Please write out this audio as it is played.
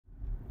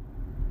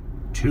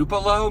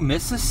Tupelo,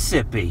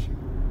 Mississippi.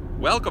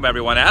 Welcome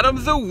everyone,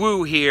 Adam the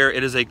Woo here.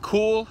 It is a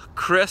cool,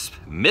 crisp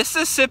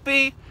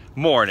Mississippi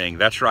morning.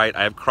 That's right,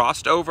 I have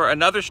crossed over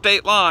another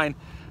state line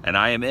and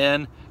I am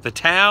in the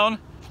town,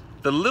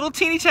 the little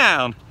teeny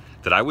town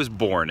that I was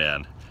born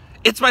in.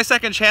 It's my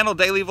second channel,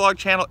 daily vlog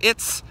channel.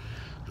 It's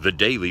The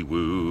Daily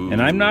Woo.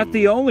 And I'm not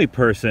the only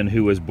person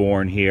who was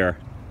born here.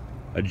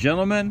 A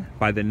gentleman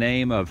by the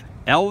name of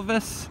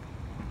Elvis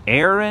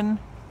Aaron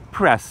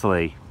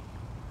Presley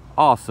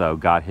also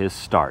got his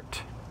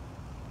start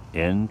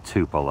in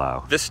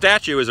Tupelo. This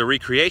statue is a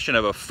recreation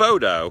of a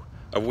photo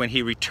of when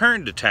he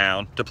returned to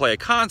town to play a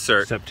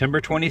concert.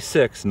 September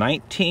 26,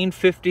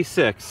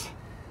 1956,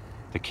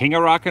 the king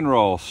of rock and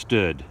roll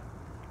stood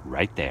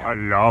right there.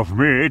 Love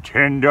me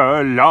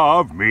tender,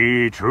 love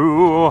me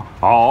true,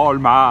 all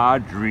my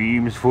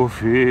dreams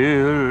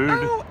fulfilled.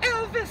 Oh,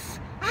 Elvis,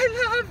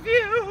 I love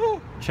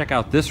you. Check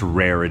out this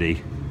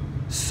rarity.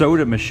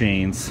 Soda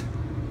machines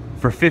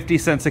for 50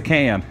 cents a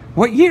can.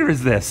 What year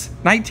is this?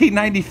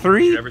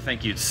 1993? Did you ever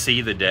think you'd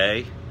see the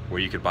day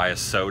where you could buy a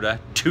soda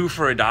 2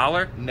 for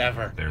 $1?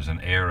 Never. There's an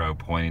arrow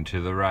pointing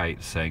to the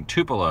right saying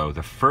Tupelo,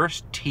 the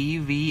first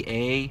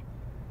TVA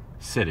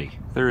city.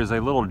 There is a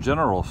little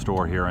general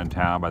store here in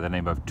town by the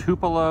name of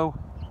Tupelo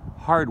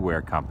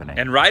Hardware Company.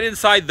 And right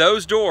inside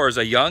those doors,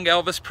 a young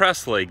Elvis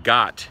Presley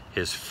got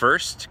his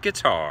first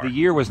guitar. The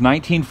year was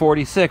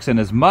 1946 and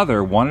his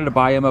mother wanted to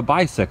buy him a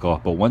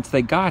bicycle, but once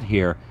they got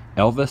here,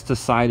 Elvis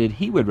decided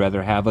he would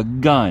rather have a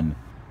gun.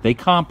 They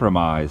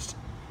compromised,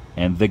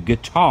 and the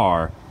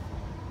guitar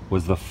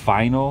was the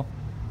final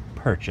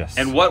purchase.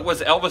 And what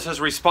was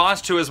Elvis's response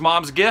to his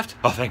mom's gift?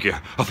 Oh, thank you.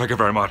 Oh, thank you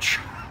very much.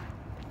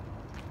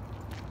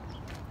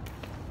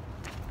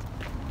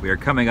 We are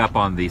coming up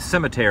on the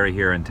cemetery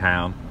here in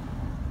town.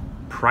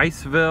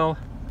 Priceville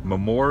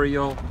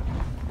Memorial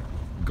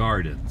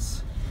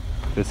Gardens.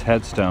 This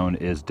headstone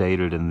is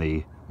dated in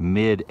the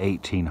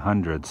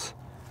mid-1800s.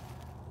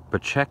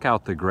 But check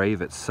out the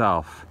grave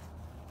itself.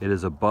 It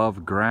is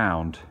above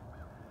ground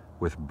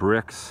with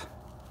bricks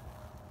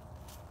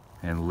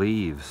and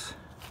leaves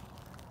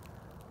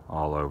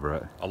all over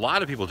it. A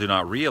lot of people do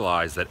not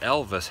realize that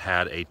Elvis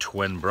had a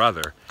twin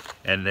brother,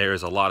 and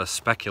there's a lot of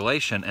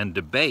speculation and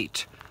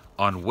debate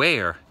on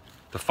where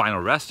the final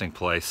resting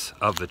place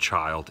of the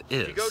child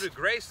is. If you go to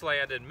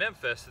Graceland in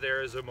Memphis,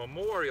 there is a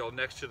memorial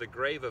next to the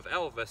grave of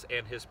Elvis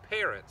and his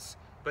parents,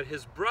 but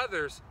his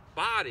brother's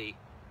body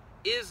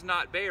is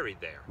not buried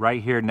there.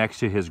 Right here next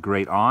to his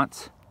great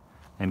aunts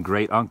and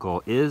great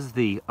uncle is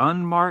the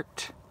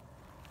unmarked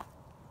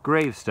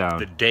gravestone.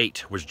 The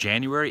date was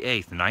January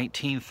 8th,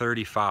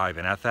 1935,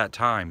 and at that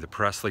time the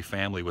Presley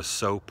family was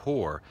so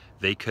poor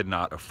they could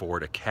not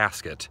afford a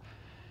casket,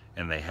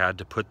 and they had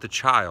to put the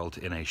child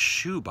in a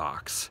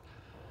shoebox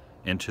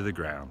into the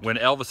ground. When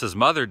Elvis's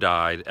mother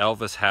died,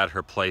 Elvis had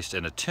her placed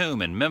in a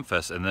tomb in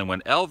Memphis, and then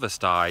when Elvis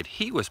died,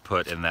 he was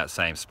put in that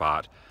same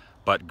spot.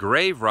 But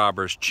grave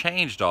robbers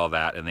changed all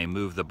that and they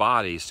moved the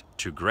bodies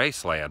to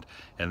Graceland.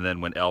 And then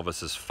when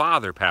Elvis's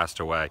father passed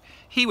away,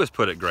 he was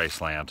put at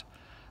Graceland.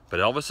 But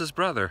Elvis's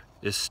brother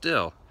is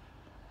still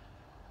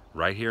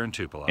right here in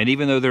Tupelo. And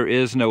even though there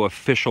is no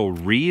official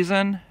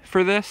reason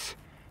for this,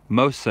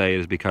 most say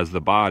it is because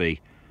the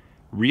body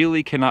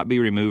really cannot be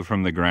removed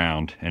from the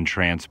ground and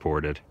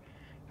transported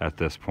at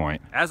this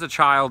point. As a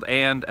child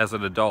and as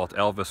an adult,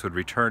 Elvis would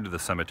return to the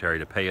cemetery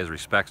to pay his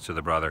respects to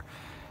the brother.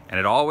 And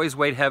it always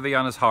weighed heavy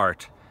on his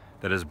heart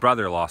that his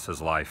brother lost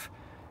his life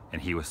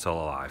and he was still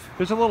alive.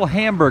 There's a little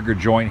hamburger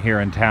joint here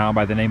in town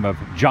by the name of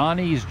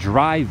Johnny's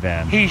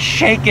Drive-In. He's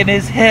shaking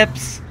his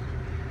hips.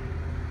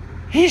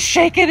 He's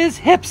shaking his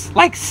hips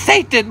like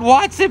Satan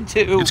wants him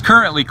to. It's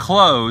currently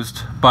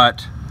closed,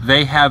 but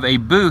they have a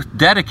booth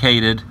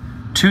dedicated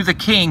to the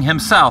king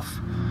himself.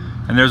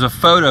 And there's a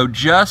photo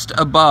just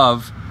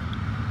above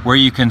where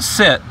you can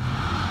sit,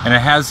 and it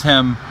has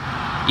him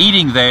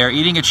eating there,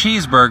 eating a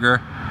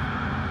cheeseburger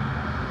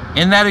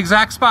in that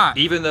exact spot.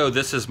 Even though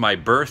this is my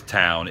birth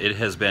town, it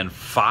has been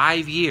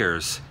 5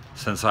 years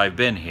since I've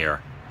been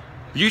here.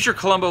 Use your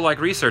Columbo-like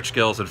research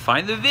skills and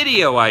find the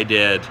video I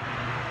did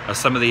of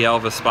some of the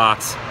Elvis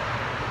spots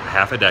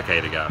half a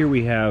decade ago. Here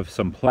we have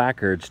some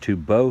placards to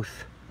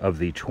both of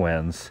the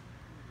twins.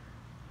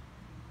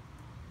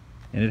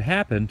 And it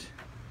happened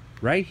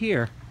right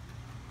here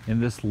in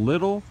this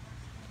little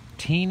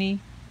teeny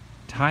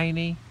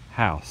tiny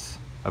house.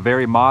 A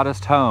very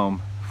modest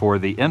home for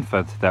the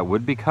infant that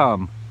would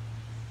become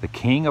the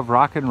king of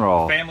rock and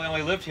roll. The family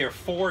only lived here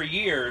 4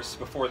 years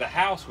before the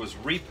house was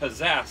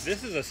repossessed.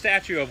 This is a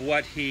statue of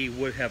what he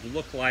would have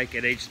looked like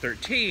at age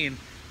 13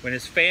 when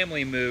his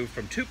family moved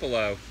from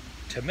Tupelo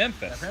to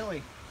Memphis.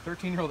 Apparently,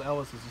 13-year-old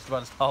Elvis is just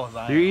about as tall as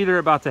I am. You're either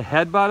about to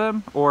headbutt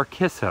him or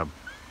kiss him.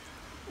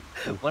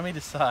 Let me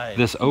decide.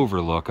 This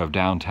overlook of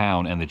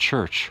downtown and the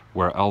church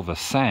where Elvis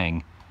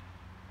sang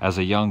as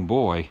a young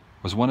boy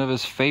was one of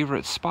his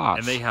favorite spots.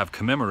 And they have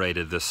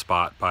commemorated this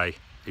spot by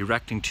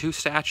erecting 2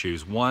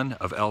 statues, one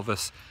of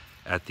Elvis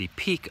at the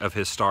peak of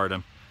his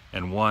stardom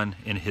and one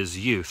in his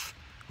youth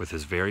with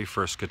his very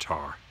first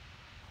guitar.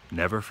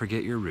 Never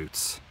forget your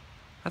roots.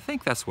 I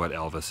think that's what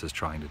Elvis is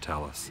trying to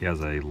tell us. He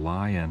has a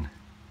lion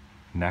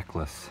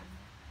necklace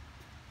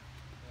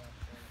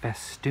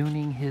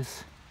festooning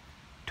his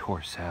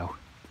torso.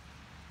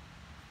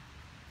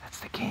 That's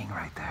the king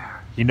right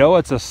there. You know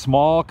it's a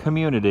small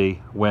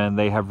community when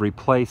they have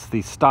replaced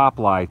the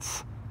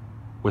stoplights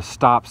with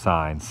stop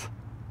signs.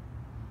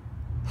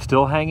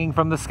 Still hanging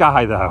from the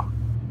sky though.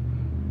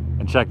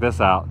 And check this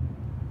out.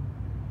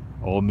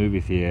 Old movie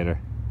theater.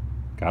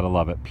 Gotta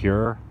love it.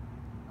 Pure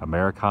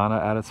Americana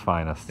at its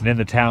finest. And in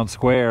the town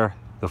square,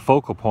 the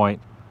focal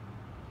point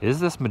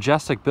is this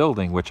majestic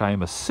building, which I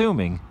am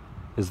assuming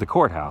is the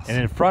courthouse. And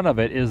in front of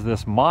it is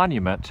this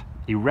monument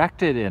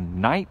erected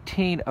in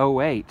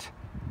 1908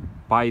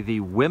 by the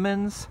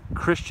Women's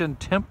Christian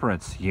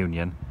Temperance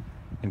Union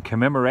in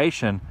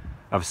commemoration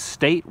of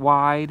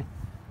statewide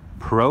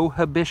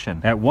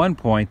prohibition. At one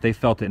point, they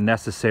felt it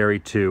necessary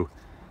to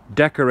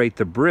decorate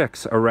the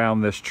bricks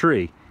around this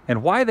tree.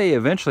 And why they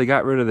eventually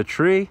got rid of the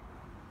tree,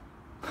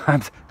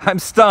 I'm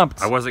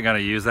stumped. I wasn't going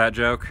to use that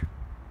joke.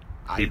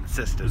 I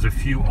insisted. There's a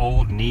few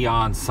old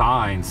neon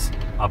signs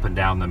up and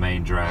down the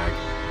main drag.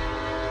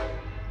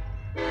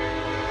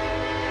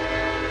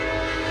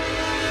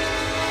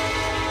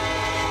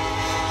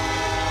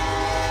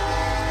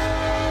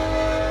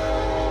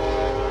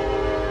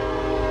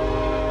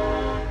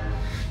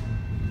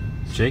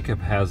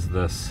 Jacob has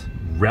this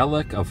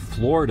relic of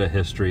Florida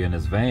history in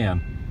his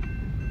van.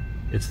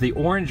 It's the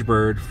orange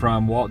bird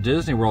from Walt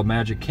Disney World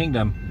Magic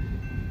Kingdom.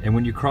 And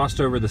when you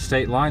crossed over the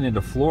state line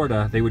into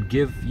Florida, they would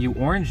give you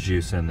orange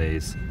juice in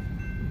these.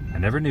 I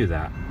never knew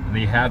that. And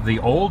they have the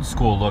old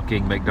school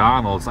looking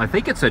McDonald's. I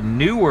think it's a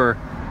newer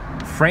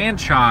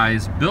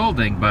franchise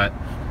building, but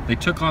they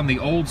took on the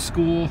old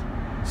school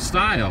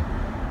style.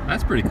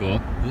 That's pretty cool.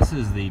 This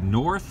is the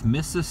North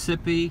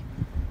Mississippi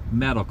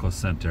Medical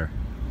Center.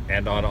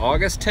 And on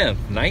August 10th,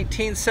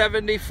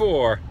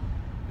 1974,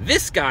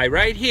 this guy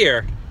right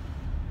here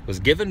was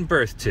given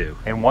birth to.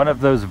 In one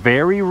of those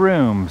very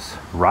rooms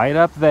right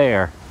up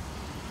there,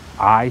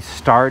 I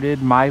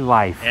started my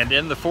life. And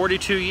in the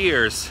 42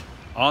 years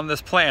on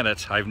this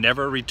planet, I've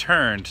never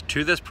returned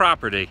to this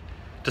property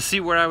to see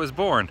where I was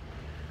born.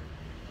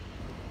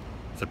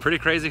 It's a pretty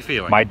crazy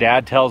feeling. My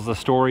dad tells the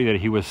story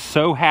that he was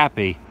so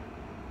happy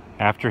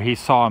after he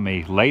saw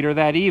me. Later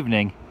that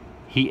evening,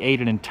 he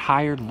ate an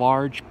entire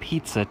large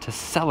pizza to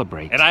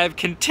celebrate. And I have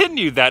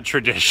continued that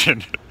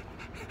tradition.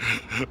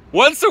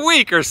 Once a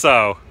week or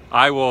so,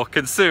 I will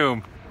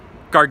consume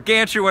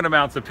gargantuan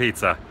amounts of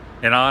pizza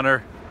in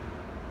honor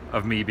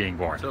of me being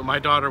born. So my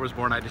daughter was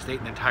born, I just ate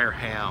an entire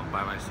ham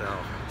by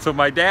myself. So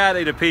my dad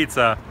ate a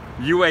pizza,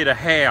 you ate a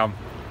ham.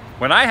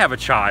 When I have a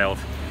child,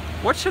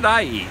 what should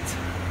I eat?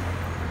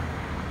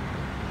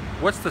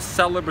 What's the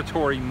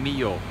celebratory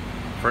meal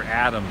for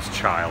Adam's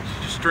child?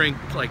 Just drink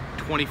like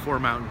 24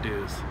 Mountain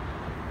Dews.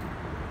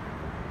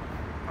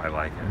 I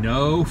like it.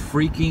 No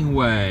freaking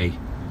way.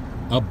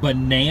 A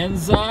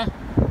Bonanza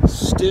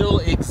still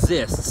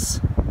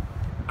exists.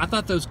 I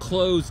thought those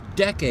closed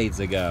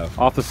decades ago.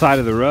 Off the side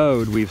of the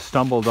road, we've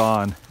stumbled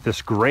on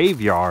this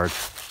graveyard.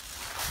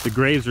 The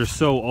graves are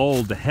so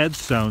old, the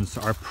headstones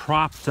are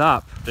propped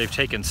up. They've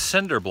taken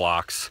cinder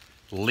blocks,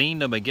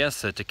 leaned them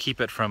against it to keep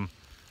it from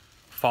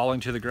falling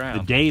to the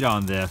ground. The date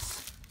on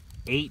this,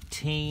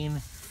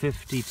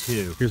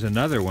 1852. Here's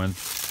another one.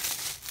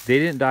 They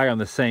didn't die on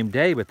the same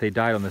day, but they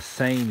died on the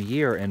same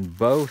year, and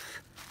both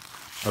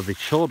of the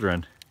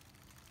children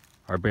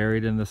are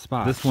buried in the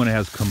spot. This one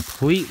has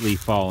completely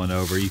fallen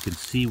over. You can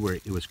see where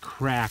it was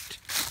cracked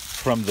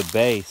from the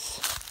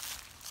base.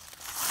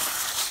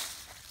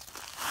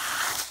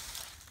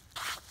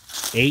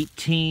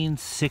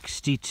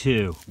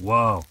 1862.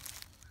 Whoa.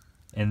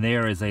 And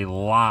there is a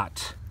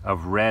lot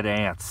of red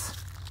ants.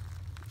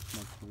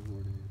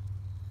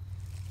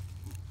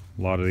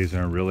 A lot of these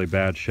are in really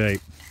bad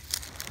shape.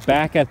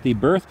 Back at the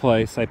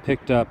birthplace, I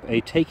picked up a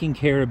Taking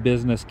Care of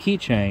Business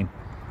keychain.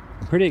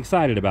 I'm pretty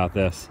excited about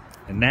this.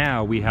 And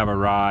now we have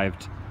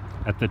arrived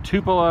at the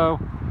Tupelo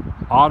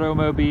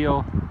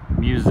Automobile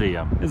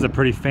Museum. This is a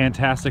pretty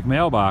fantastic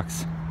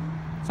mailbox.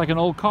 It's like an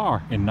old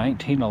car. In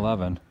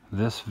 1911,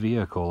 this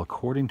vehicle,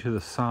 according to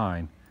the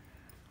sign,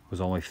 was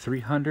only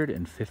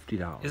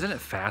 $350. Isn't it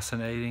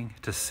fascinating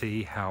to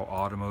see how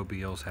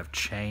automobiles have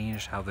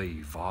changed, how they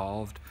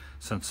evolved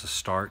since the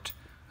start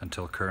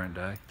until current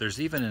day? There's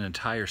even an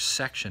entire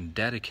section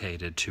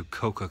dedicated to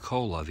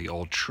Coca-Cola, the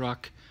old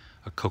truck,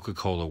 a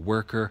Coca-Cola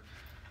worker,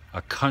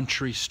 a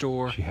country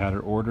store. She had her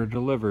order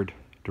delivered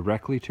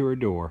directly to her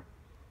door.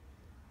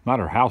 Not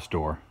her house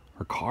door,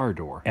 her car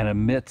door. And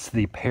amidst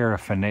the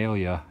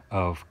paraphernalia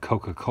of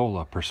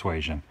Coca-Cola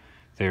persuasion,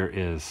 there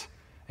is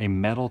a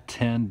metal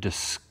tin,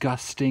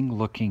 disgusting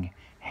looking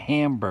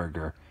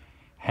hamburger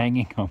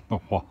hanging on the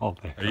wall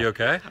there. Are you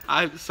okay?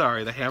 I'm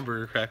sorry, the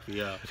hamburger cracked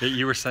me up.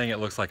 You were saying it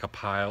looks like a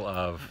pile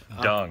of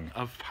dung.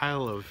 A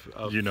pile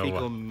of You know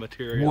fecal what?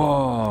 material.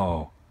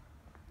 Whoa,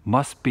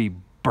 must be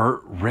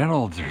Burt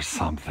Reynolds or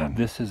something.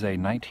 This is a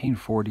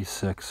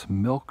 1946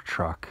 milk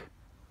truck.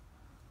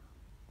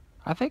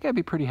 I think I'd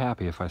be pretty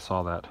happy if I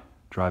saw that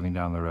driving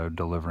down the road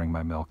delivering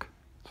my milk.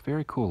 It's It's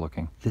very cool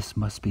looking. This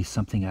must be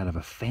something out of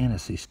a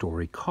fantasy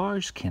story.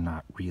 Cars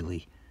cannot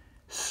really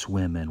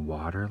swim in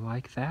water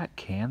like that,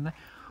 can they?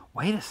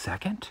 Wait a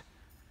second.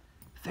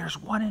 There's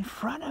one in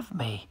front of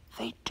me.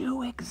 They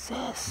do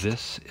exist.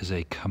 This is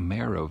a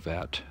Camaro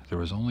Vet. There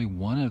was only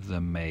one of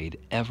them made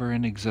ever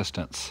in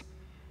existence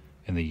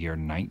in the year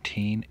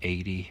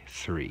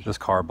 1983. This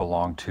car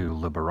belonged to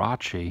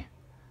Liberace,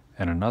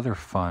 and another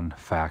fun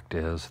fact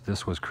is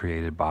this was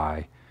created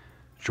by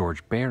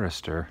George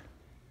Barrister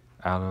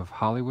out of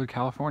Hollywood,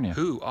 California,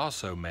 who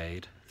also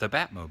made the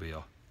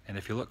Batmobile. And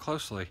if you look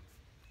closely,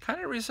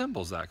 kind of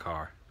resembles that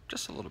car,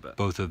 just a little bit.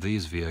 Both of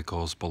these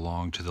vehicles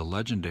belong to the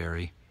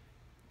legendary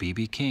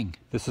B.B. King.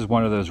 This is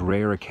one of those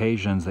rare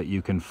occasions that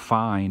you can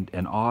find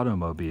an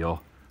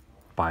automobile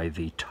by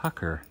the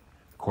Tucker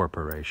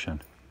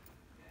Corporation.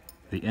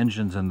 The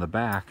engine's in the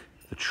back,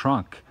 the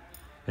trunk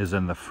is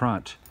in the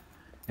front,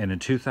 and in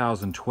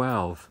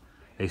 2012,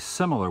 a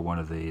similar one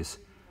of these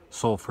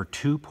sold for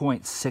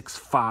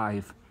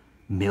 $2.65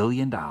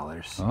 million.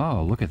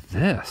 Oh, look at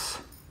this.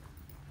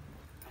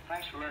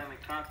 Thanks for letting me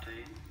talk to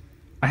you.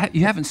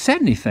 You haven't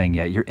said anything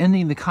yet. You're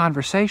ending the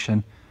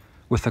conversation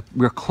with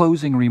your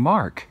closing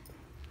remark.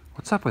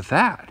 What's up with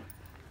that?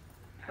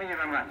 Thank you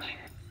very much.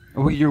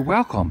 Well, you're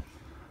welcome.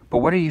 But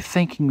what are you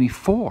thanking me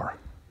for?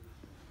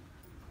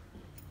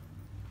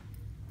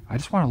 I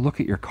just want to look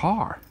at your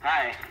car.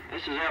 Hi,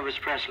 this is Elvis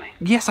Presley.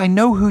 Yes, I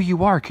know who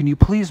you are. Can you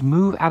please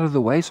move out of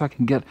the way so I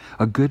can get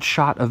a good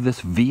shot of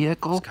this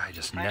vehicle? This guy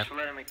just Thanks for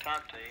letting me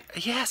talk to you.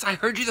 Yes, I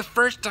heard you the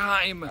first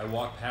time. I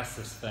walked past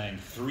this thing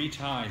 3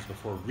 times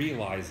before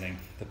realizing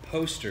the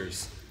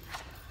posters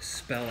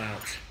spell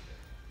out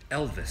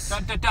Elvis.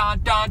 Dun dun dun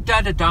dun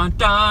dun dun dun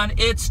dun.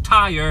 It's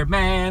Tire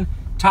Man,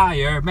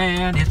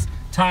 it's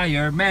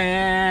Tire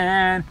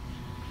Man.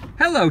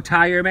 Hello,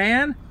 Tire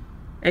Man.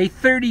 A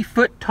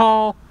 30-foot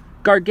tall,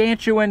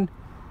 gargantuan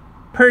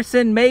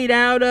person made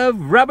out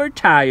of rubber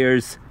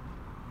tires.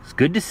 It's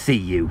good to see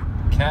you.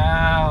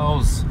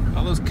 Cows.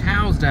 All those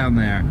cows down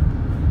there.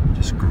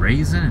 Just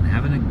grazing and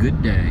having a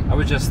good day. I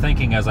was just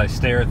thinking as I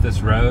stare at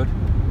this road,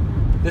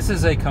 this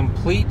is a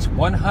complete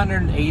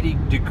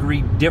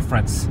 180-degree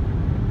difference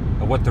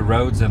of what the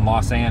roads in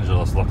Los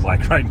Angeles look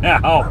like right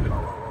now.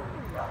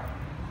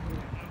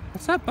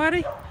 What's up,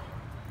 buddy?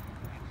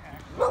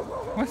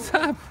 What's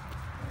up?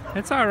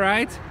 It's all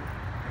right.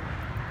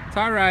 It's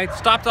all right.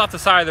 Stopped off the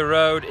side of the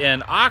road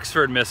in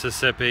Oxford,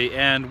 Mississippi,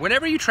 and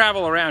whenever you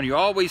travel around, you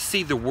always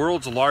see the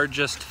world's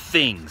largest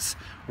things.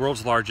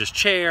 World's largest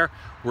chair,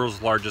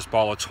 world's largest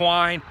ball of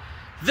twine.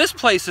 This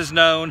place is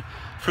known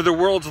for the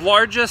world's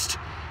largest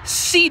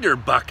cedar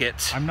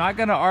bucket. I'm not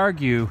gonna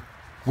argue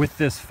with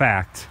this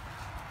fact,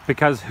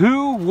 because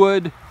who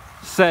would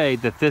say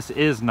that this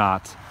is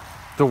not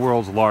the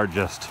world's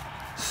largest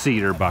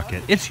cedar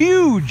bucket? It's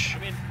huge. I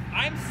mean,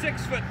 I'm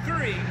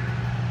 6'3".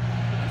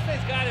 This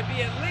thing's got to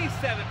be at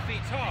least 7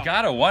 feet tall. You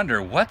gotta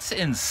wonder what's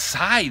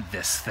inside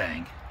this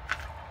thing.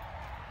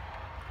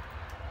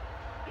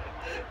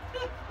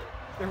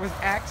 There was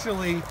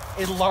actually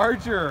a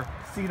larger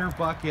cedar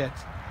bucket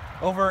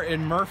over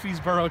in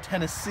Murfreesboro,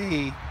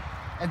 Tennessee,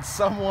 and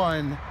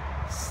someone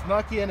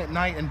snuck in at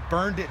night and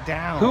burned it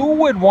down. Who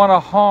would want to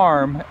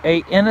harm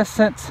a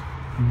innocent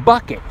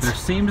bucket? There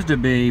seems to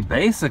be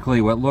basically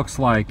what looks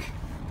like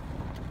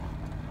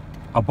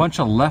a bunch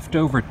of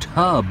leftover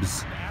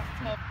tubs.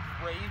 Bathtub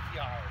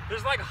graveyard.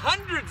 There's like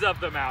hundreds of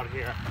them out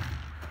here.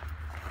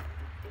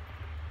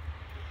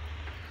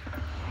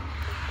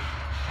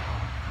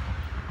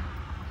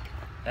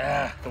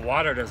 The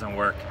water doesn't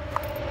work.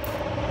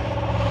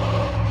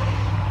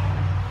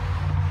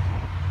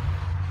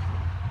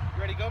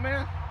 You ready to go,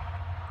 man?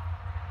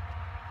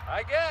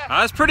 I guess.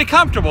 I was pretty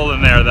comfortable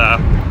in there, though.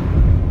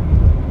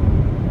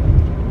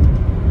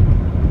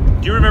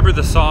 Do you remember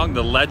the song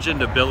The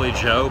Legend of Billy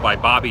Joe by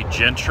Bobby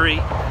Gentry?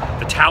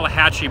 The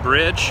Tallahatchie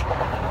Bridge?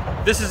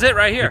 This is it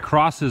right here. It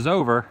crosses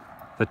over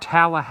the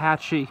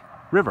Tallahatchie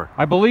River.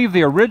 I believe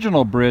the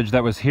original bridge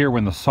that was here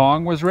when the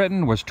song was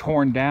written was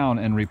torn down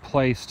and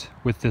replaced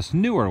with this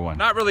newer one.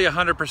 Not really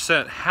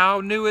 100%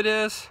 how new it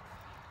is,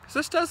 because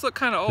this does look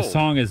kind of old. The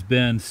song has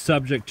been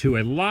subject to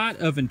a lot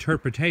of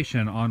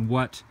interpretation on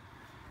what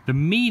the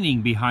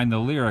meaning behind the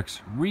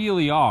lyrics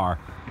really are.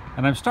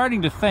 And I'm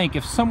starting to think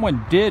if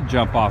someone did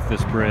jump off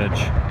this bridge,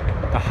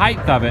 the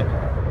height of it,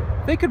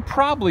 they could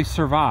probably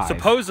survive.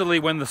 Supposedly,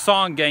 when the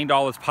song gained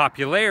all its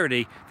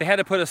popularity, they had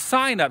to put a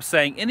sign up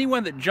saying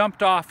anyone that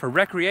jumped off for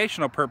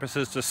recreational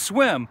purposes to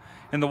swim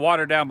in the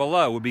water down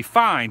below would be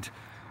fined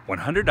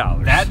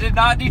 $100. That did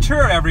not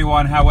deter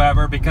everyone,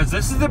 however, because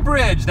this is the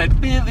bridge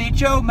that Billy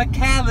Joe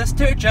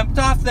McAllister jumped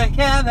off the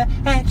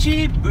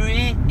Tallahatchie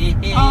Bridge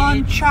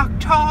on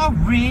Choctaw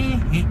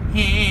Ridge.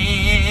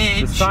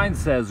 The sign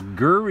says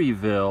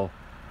Gurryville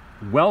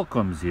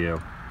welcomes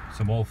you.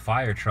 Some old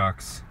fire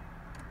trucks.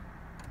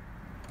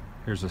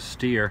 Here's a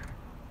steer.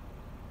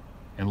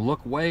 And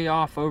look way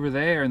off over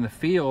there in the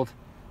field.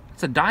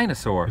 It's a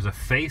dinosaur. There's a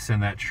face in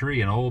that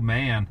tree, an old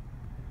man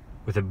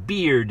with a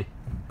beard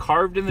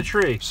carved in the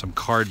tree. Some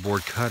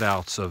cardboard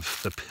cutouts of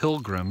the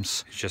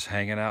pilgrims. He's just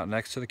hanging out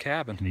next to the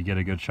cabin. Can you get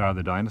a good shot of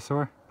the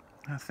dinosaur?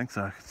 I think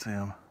so. I can see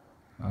him.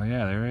 Oh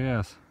yeah, there he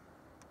is.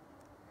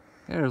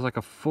 Yeah, there's like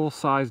a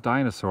full-size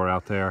dinosaur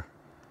out there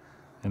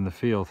in the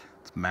field.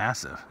 It's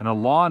massive. And a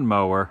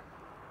lawnmower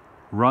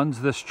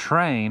runs this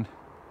train.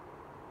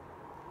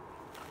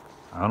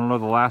 I don't know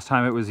the last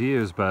time it was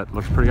used, but it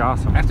looks pretty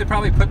awesome. I have to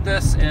probably put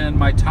this in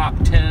my top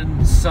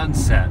 10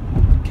 sunset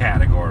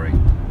category.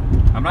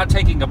 I'm not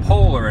taking a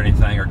poll or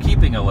anything or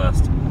keeping a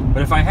list,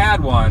 but if I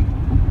had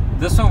one,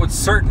 this one would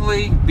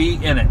certainly be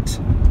in it.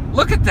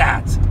 Look at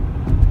that!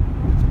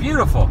 It's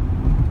beautiful.